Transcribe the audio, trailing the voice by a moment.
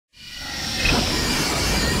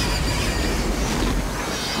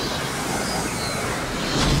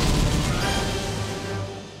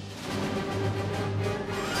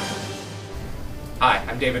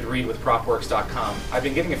David Reed with Propworx.com. I've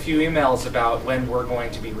been getting a few emails about when we're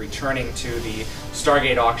going to be returning to the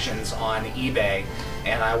Stargate auctions on eBay,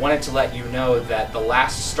 and I wanted to let you know that the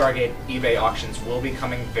last Stargate eBay auctions will be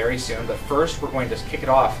coming very soon, but first we're going to kick it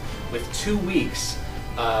off with 2 weeks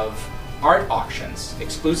of art auctions,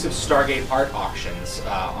 exclusive Stargate art auctions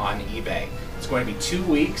on eBay. It's going to be 2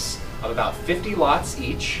 weeks of about 50 lots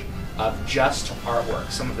each of just artwork,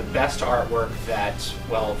 some of the best artwork that,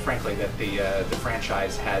 well, frankly, that the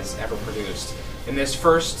franchise has ever produced. In this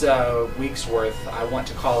first week's worth, I want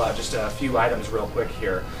to call out just a few items real quick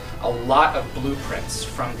here. A lot of blueprints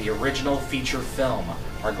from the original feature film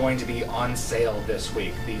are going to be on sale this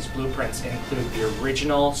week. These blueprints include the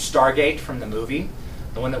original Stargate from the movie,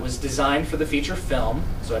 the one that was designed for the feature film,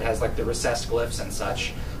 so it has like the recessed glyphs and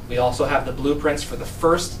such. We also have the blueprints for the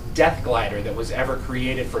first death glider that was ever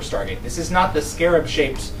created for Stargate. This is not the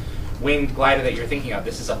scarab-shaped winged glider that you're thinking of.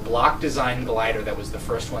 This is a block design glider that was the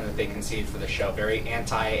first one that they conceived for the show, very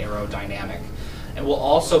anti-aerodynamic. And we'll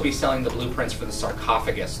also be selling the blueprints for the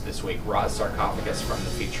sarcophagus this week, Ra's sarcophagus from the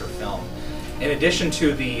feature film. In addition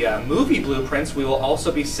to the movie blueprints, we will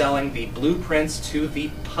also be selling the blueprints to the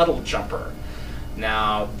puddle jumper.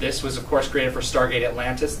 Now, this was, of course, created for Stargate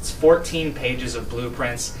Atlantis. It's 14 pages of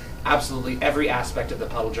blueprints. Absolutely every aspect of the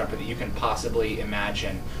puddle jumper that you can possibly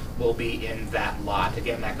imagine will be in that lot.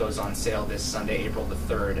 Again, that goes on sale this Sunday, April the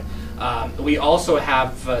 3rd. We also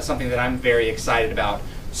have something that I'm very excited about,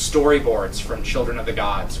 storyboards from Children of the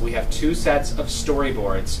Gods. We have 2 sets of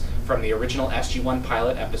storyboards from the original SG-1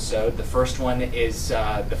 pilot episode. The first one is,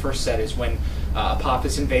 the first set is when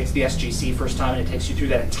Apophis invades the SGC first time, and it takes you through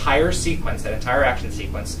that entire sequence, that entire action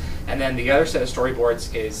sequence. And then the other set of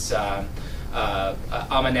storyboards is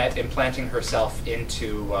Amunet implanting herself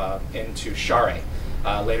into Share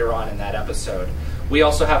later on in that episode. We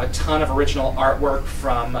also have a ton of original artwork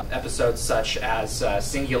from episodes such as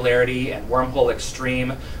Singularity and Wormhole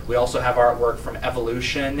Extreme. We also have artwork from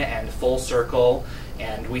Evolution and Full Circle,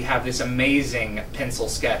 and we have this amazing pencil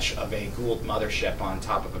sketch of a goa'uld mothership on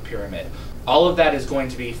top of a pyramid. All of that is going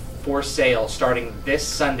to be for sale starting this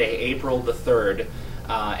Sunday, April the 3rd,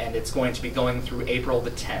 and it's going to be going through April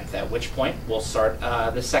the 10th, at which point we'll start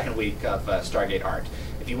the second week of Stargate art.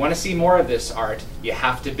 If you want to see more of this art, you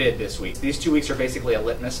have to bid this week. These 2 weeks are basically a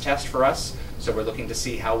litmus test for us, so we're looking to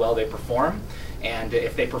see how well they perform. And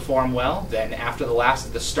if they perform well, then after the last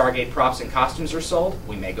of the Stargate props and costumes are sold,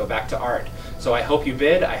 we may go back to art. So I hope you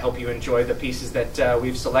bid. I hope you enjoy the pieces that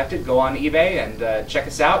we've selected. Go on eBay and check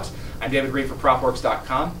us out. I'm David Reed for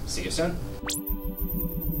Propworx.com. See you soon.